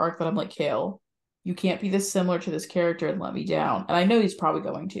character arc that I'm like, Kale, you can't be this similar to this character and let me down. And I know he's probably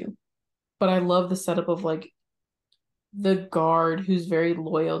going to, but I love the setup of like the guard who's very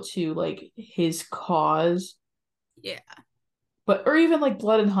loyal to like his cause, Yeah. but or even like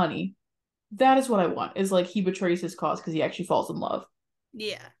Blood and Honey. That is what I want. Is like he betrays his cause because he actually falls in love.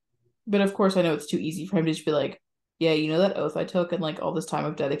 Yeah. But of course, I know it's too easy for him to just be like, yeah, you know that oath I took and like all this time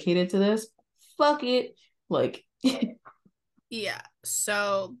I've dedicated to this? Fuck it. Like, Yeah.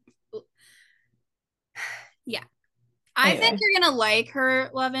 So, yeah. I think anyway. you're going to like her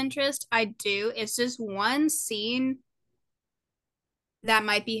love interest. I do. It's just one scene that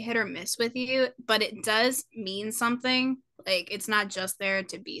might be hit or miss with you, but it does mean something. Like it's not just there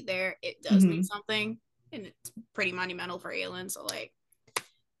to be there. It does mean Mm-hmm. something, and it's pretty monumental for Aelin. So like,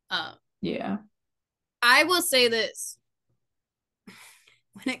 uh, Yeah. I will say this: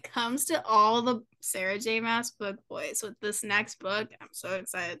 when it comes to all the Sarah J. Maas book boys with this next book, I'm so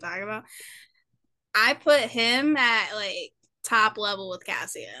excited to talk about. I put him at like top level with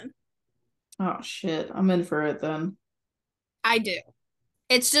Cassian. Oh shit. I'm in for it then. I do.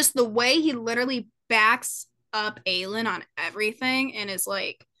 It's just the way he literally backs up Aelin on everything and is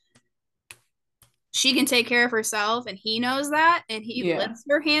like, she can take care of herself and he knows that and he Yeah. lets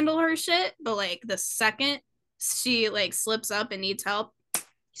her handle her shit, but like the second she like slips up and needs help,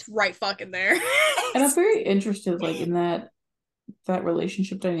 he's right fucking there. And I'm very interested like in that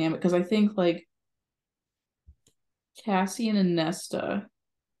relationship dynamic because I think like Cassian and Nesta,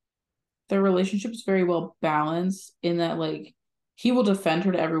 their relationship is very well balanced in that like he will defend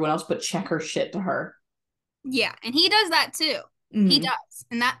her to everyone else but check her shit to her. Yeah, and he does that too. He Mm, does.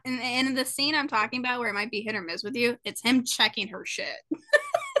 And in the scene I'm talking about where it might be hit or miss with you, it's him checking her shit.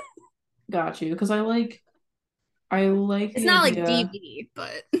 got you. Because I like It's the not like idea. DB,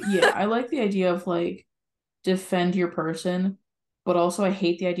 but Yeah, I like the idea of like defend your person, but also I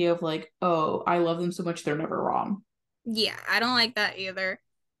hate the idea of like, oh, I love them so much they're never wrong. yeah, I don't like that either.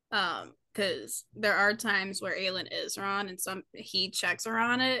 Because there are times where Aelin is wrong and some he checks her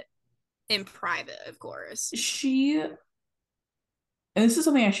on it in private, of course. And this is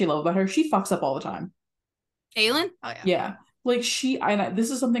something I actually love about her. She fucks up all the time. Aelin? Oh yeah. Yeah, like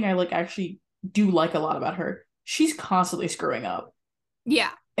this is something I like actually do like a lot about her. She's constantly screwing up,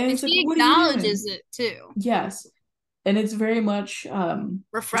 Yeah. and And it's like, she what are you doing? acknowledges it too. Yes, and it's very much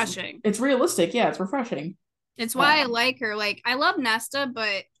Refreshing. it's realistic. Yeah, it's refreshing. It's why I Um, like her. Like I love Nesta,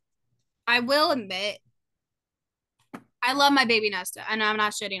 but I will admit I love my baby Nesta, and I'm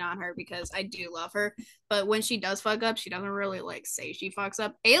not shitting on her because I do love her. But when she does fuck up, she doesn't really like say she fucks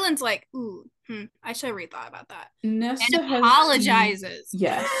up. Aylin's like, ooh, I should have rethought about that, and Nesta has the apologizes.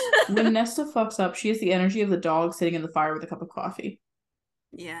 yes. When Nesta fucks up, she has the energy of the dog sitting in the fire with a cup of coffee.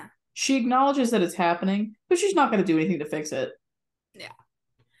 Yeah, She acknowledges that it's happening, but she's not going to do anything to fix it. yeah.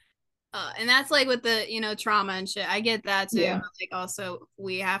 And that's like with the trauma and shit. I get that too. Yeah. But like also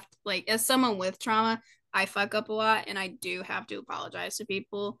we have to, like as someone with trauma, I fuck up a lot, and I do have to apologize to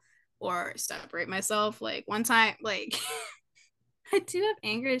people or separate myself. Like one time, like I do have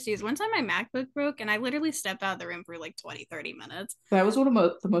anger issues. One time my MacBook broke and I literally stepped out of the room for like 20-30 minutes. That was one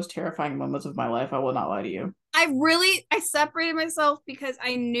of the most terrifying moments of my life. I will not lie to you. I separated myself because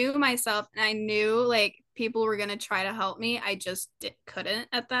I knew myself and I knew like people were gonna try to help me. I just couldn't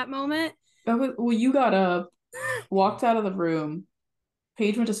at that moment. Well, you got up, walked out of the room.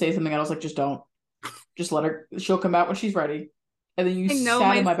 Paige went to say something, and I was like, just don't. Just let her. She'll come out when she's ready. And then you I know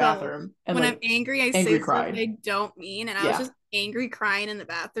sat in my myself. bathroom and When I'm like angry, I angry say stuff cried. I don't mean, and I was Yeah. just angry crying in the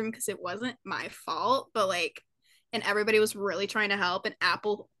bathroom because it wasn't my fault, but like and everybody was really trying to help and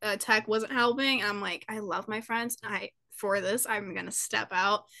Apple Tech wasn't helping. And I'm like, I love my friends. I for this, I'm gonna step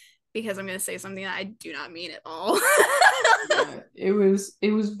out because I'm gonna say something that I do not mean at all. Yeah. It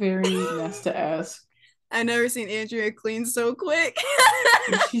was very Nesta-esque. I've never seen Andrea clean so quick.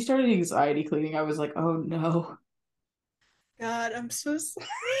 When she started anxiety cleaning, I was like, oh no, God, I'm so sorry.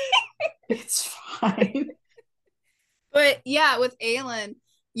 it's fine. But yeah, with Aylin,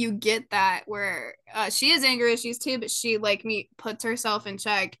 you get that where she has anger issues too, but she like me puts herself in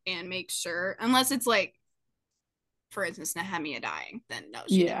check and makes sure, unless it's like, for instance, Nehemia dying, then no,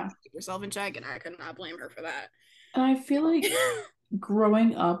 she didn't Yeah. keep herself in check, and I could not blame her for that. And I feel like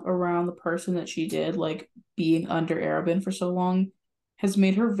growing up around the person that she did, like being under Arabin for so long, has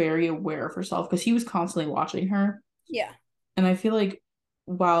made her very aware of herself because he was constantly watching her. Yeah. And I feel like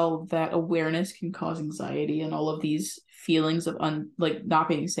while that awareness can cause anxiety and all of these feelings of like not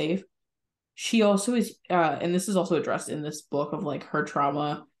being safe, she also is and this is also addressed in this book of like her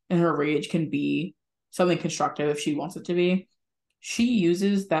trauma and her rage can be something constructive if she wants it to be. She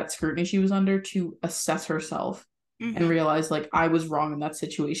uses that scrutiny she was under to assess herself and Mm-hmm. realize like I was wrong in that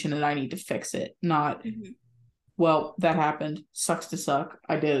situation and I need to fix it. Not, Mm-hmm. well, that happened. Sucks to suck.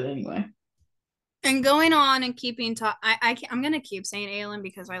 I did it anyway. And going on and keeping talk, I'm gonna keep saying Aelin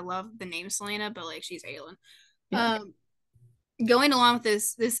because I love the name Celeana, but like she's Aelin. Yeah. Um, Going along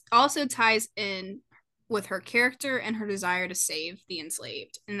with this also ties in with her character and her desire to save the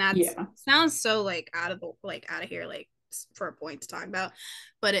enslaved, and that's Yeah. sounds so like out of here like for a point to talk about,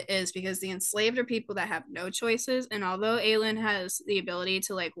 but it is because the enslaved are people that have no choices, and although Aelin has the ability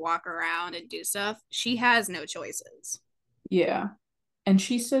to like walk around and do stuff, she has no choices. Yeah. And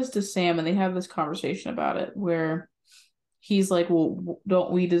she says to Sam, and they have this conversation about it where he's like, well,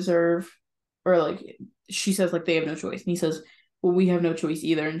 don't we deserve, or like, she says, like, they have no choice. And he says, well, we have no choice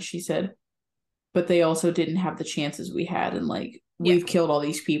either. And she said, but they also didn't have the chances we had. And like, Yeah, we've killed all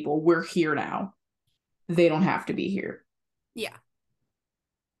these people. We're here now. They don't have to be here. yeah,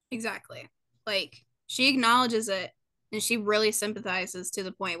 exactly. Like she acknowledges it, and she really sympathizes to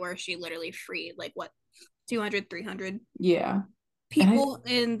the point where she literally freed like what 200, 300 Yeah. And people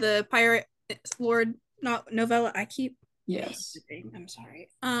in the pirate lord not novella. I keep yes. I'm sorry.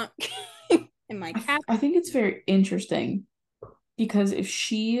 And my cat. I think it's very interesting because if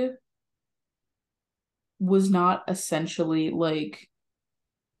she was not essentially like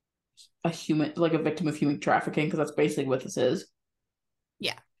a human, like a victim of human trafficking, because that's basically what this is,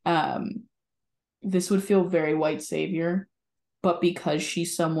 Yeah. um, this would feel very white savior. But because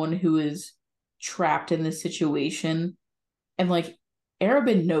she's someone who is trapped in this situation, and like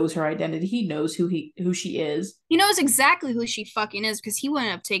Arabin knows her identity. He knows who she is. He knows exactly who she fucking is because he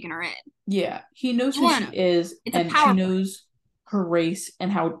wouldn't have taken her in. Yeah, he knows He who wouldn't she have. is, It's a and power she play. knows her race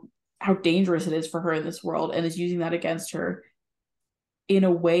and how dangerous it is for her in this world, and is using that against her in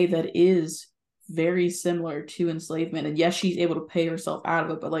a way that is very similar to enslavement. And yes, she's able to pay herself out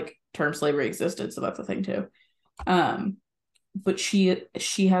of it, but like term slavery existed, so that's a thing too. Um, but she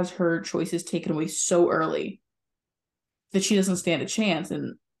has her choices taken away so early that she doesn't stand a chance.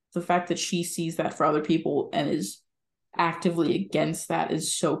 And the fact that she sees that for other people and is actively against that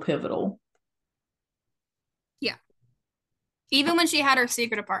is so pivotal. Yeah. Even when she had her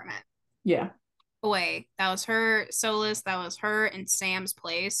secret apartment Yeah. away, that was her solace. That was her in Sam's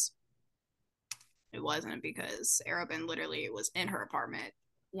place. It wasn't because Arabin literally was in her apartment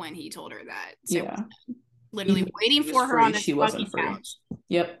when he told her that Sam was Yeah. literally Even when waiting she was for her on free, this she wasn't fucking free. couch.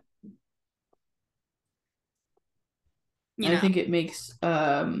 Yep. You And I know, think it makes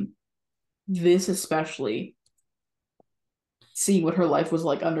this especially seeing what her life was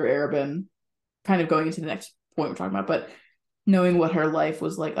like under Arabin, kind of going into the next point we're talking about, but knowing what her life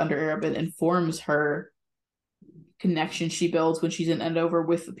was like under Arabin informs her connection she builds when she's in Endover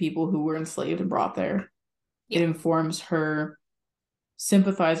with the people who were enslaved and brought there. It yeah, informs her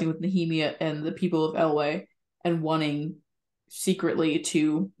sympathizing with Nehemia and the people of Elway and wanting secretly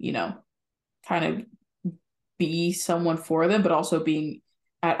to, kind of be someone for them, but also being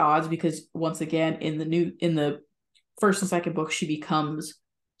at odds because once again in the first and second book she becomes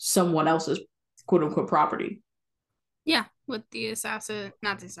someone else's quote unquote property. yeah. With the assassin,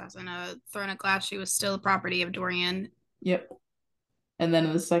 not the assassin, Throne of Glass, she was still the property of Dorian. Yep. And then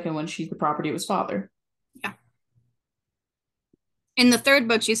in the second one, she's the property of his father. Yeah. In the third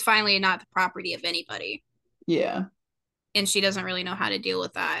book, she's finally not the property of anybody, Yeah. and she doesn't really know how to deal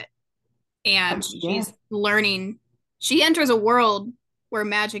with that. And Yeah. she's learning. She enters a world where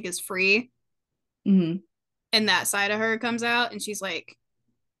magic is free, Mm-hmm. and that side of her comes out, and she's like,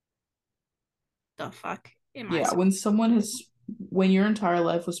 "The fuck am I?" Yeah. When your entire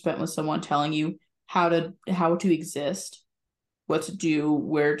life was spent with someone telling you how to exist, what to do,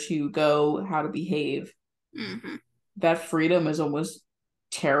 where to go, how to behave, Mm-hmm. that freedom is almost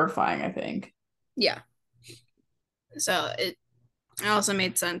terrifying, I think. Yeah. So it also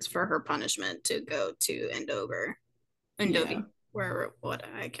made sense for her punishment to go to Endovi, Yeah. where what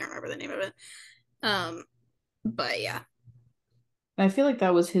I can't remember the name of it. Um, but yeah, And I feel like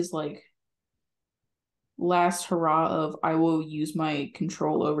that was his like last hurrah of I will use my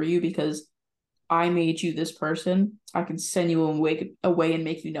control over you because I made you this person. I can send you away and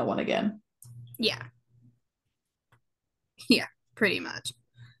make you no one again. yeah, yeah, pretty much.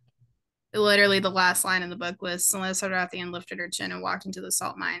 Literally, the last line in the book was Celeana Sardathian lifted her chin and walked into the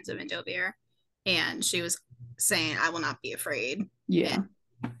salt mines of Indovir, and she was saying, "I will not be afraid," and Yeah.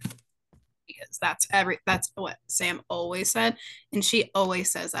 because that's what Sam always said, and she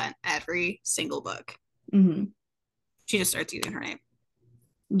always says that in every single book. Mm-hmm. She just starts using her name.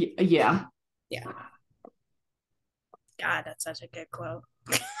 Yeah. Yeah. God, that's such a good quote.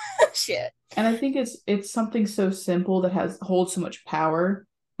 Shit. And I think it's something so simple that has holds so much power,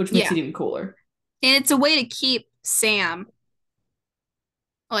 which makes Yeah. it even cooler. And it's a way to keep Sam,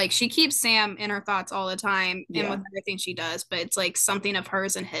 like, she keeps Sam in her thoughts all the time and with Yeah. everything she does, but it's like something of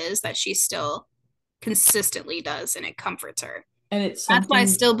hers and his that she still consistently does and it comforts her. And it's That's why I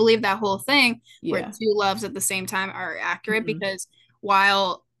something, still believe that whole thing where yeah. two loves at the same time are accurate Mm-hmm. because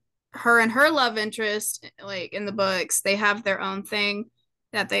while her and her love interest, like in the books, they have their own thing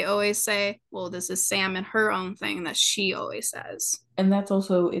that they always say, well, this is Sam and her own thing that she always says. And that's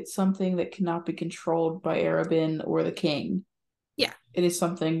also it's something that cannot be controlled by Arabin or the king. Yeah. It is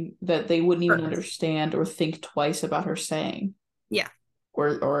something that they wouldn't even Her. understand or think twice about her saying. Yeah.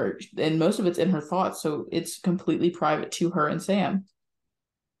 Or and most of it's in her thoughts, so it's completely private to her and Sam.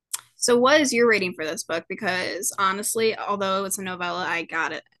 So, what is your rating for this book? Because honestly, although it's a novella, I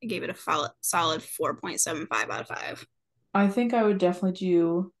gave it a solid 4.75 out of 5. I think I would definitely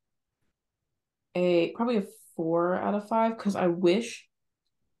do a probably a 4 out of 5 because I wish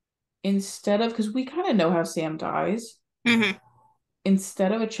instead of because we kind of know how Sam dies. Mm-hmm.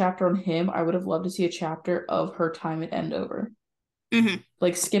 Instead of a chapter on him, I would have loved to see a chapter of her time at Endover. Mm-hmm.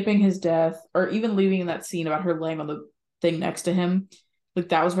 Like skipping his death or even leaving in that scene about her laying on the thing next to him. Like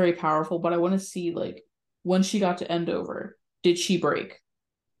that was very powerful, but I want to see like when she got to Endover, did she break?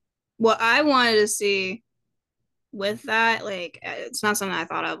 What I wanted to see with that, like, it's not something I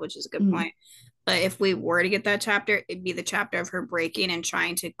thought of, which is a good Mm, point. But if we were to get that chapter, it'd be the chapter of her breaking and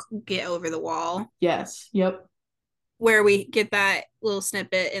trying to get over the wall, yes. Yep. where we get that little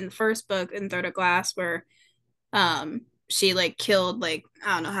snippet in the first book in Third of Glass where she like killed like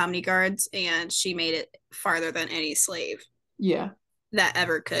I don't know how many guards, and she made it farther than any slave Yeah. that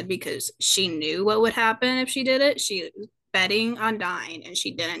ever could because she knew what would happen if she did it. She was betting on dying and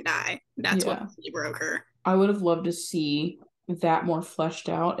she didn't die. That's what Yeah. really broke her. I would have loved to see that more fleshed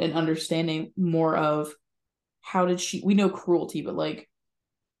out and understanding more of how did she, we know cruelty, but like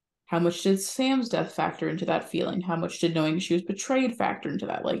how much did Sam's death factor into that feeling? How much did knowing she was betrayed factor into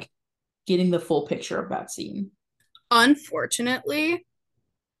that? Like getting the full picture of that scene. Unfortunately,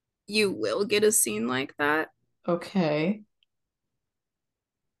 you will get a scene like that. Okay.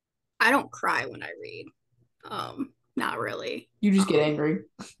 I don't cry when I read. Not really. You just get angry.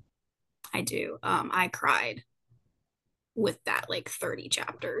 I do. I cried with that like 30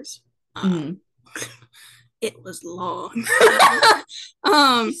 chapters. Mm-hmm. It was long. She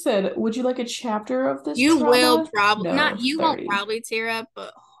um, said, would you like a chapter of this you will trauma? probably No, not you won't 30. probably tear up,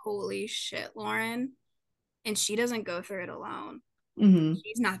 but holy shit, Lauren. And she doesn't go through it alone. Mm-hmm.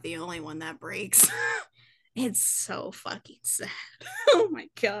 She's not the only one that breaks. It's so fucking sad. Oh my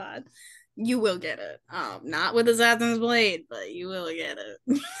god. You will get it. Not with Assassin's Blade, but you will get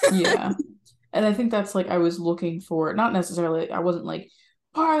it. Yeah. And I think that's like I was looking for, not necessarily, I wasn't like,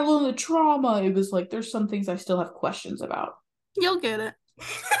 pile on the trauma. It was like, there's some things I still have questions about. You'll get it.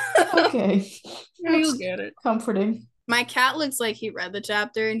 Okay. You'll That's get it. comforting. My cat looks like he read the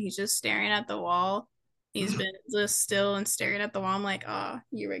chapter and he's just staring at the wall. He's been just still and staring at the wall. I'm like, oh,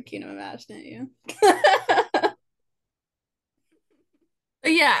 you read Kingdom of Ash, didn't you?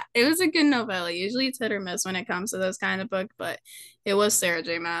 But yeah, it was a good novella. Usually it's hit or miss when it comes to those kind of books, but it was Sarah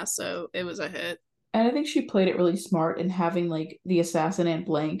J. Maas, so it was a hit. And I think she played it really smart in having like the assassin and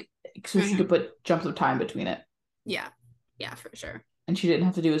blank so she Mm-hmm. could put jumps of time between it. Yeah, yeah, for sure. And she didn't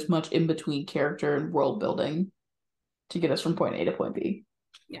have to do as much in between character and world building to get us from point A to point B.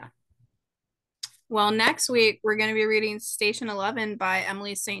 Yeah. Well, next week we're going to be reading Station 11 by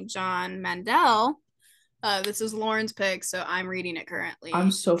Emily St. John Mandel. This is Lauren's pick, so I'm reading it I'm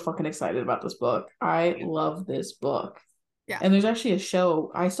currently. so fucking excited about this book. I Yeah. love this book. Yeah. And there's actually a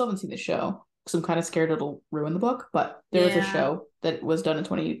show. I still haven't seen the show because I'm kind of scared it'll ruin the book, but there is a Yeah. show that was done in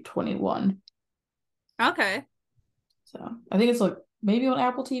 2021. Okay. So I think it's like maybe on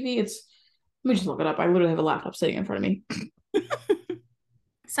Apple TV. Let me just look it up. I literally have a laptop sitting in front of me.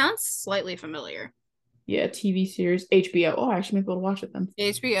 Sounds slightly familiar. Yeah, TV series, HBO. Oh, I actually might be able to watch it then.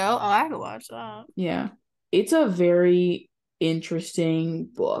 HBO. Oh, I could watch that. Yeah. It's a very interesting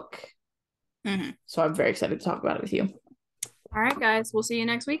book. Mm-hmm. So I'm very excited to talk about it with you. All right, guys. We'll see you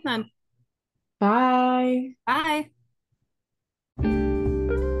next week then. Bye. Bye.